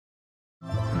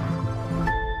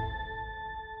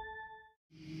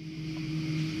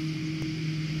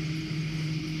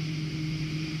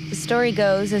The story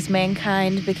goes, as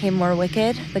mankind became more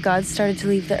wicked, the gods started to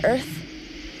leave the earth.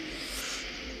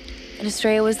 And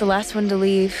Estrella was the last one to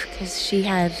leave because she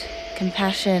had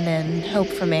compassion and hope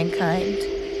for mankind.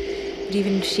 But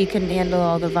even she couldn't handle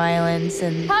all the violence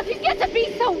and How'd you get to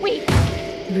be so weak?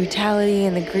 the brutality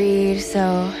and the greed,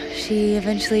 so she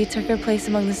eventually took her place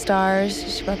among the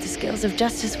stars. She brought the scales of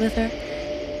justice with her.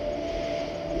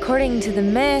 According to the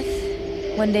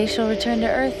myth, one day she'll return to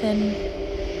Earth and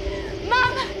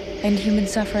Mom! end human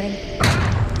suffering.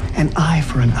 An eye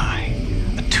for an eye,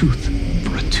 a tooth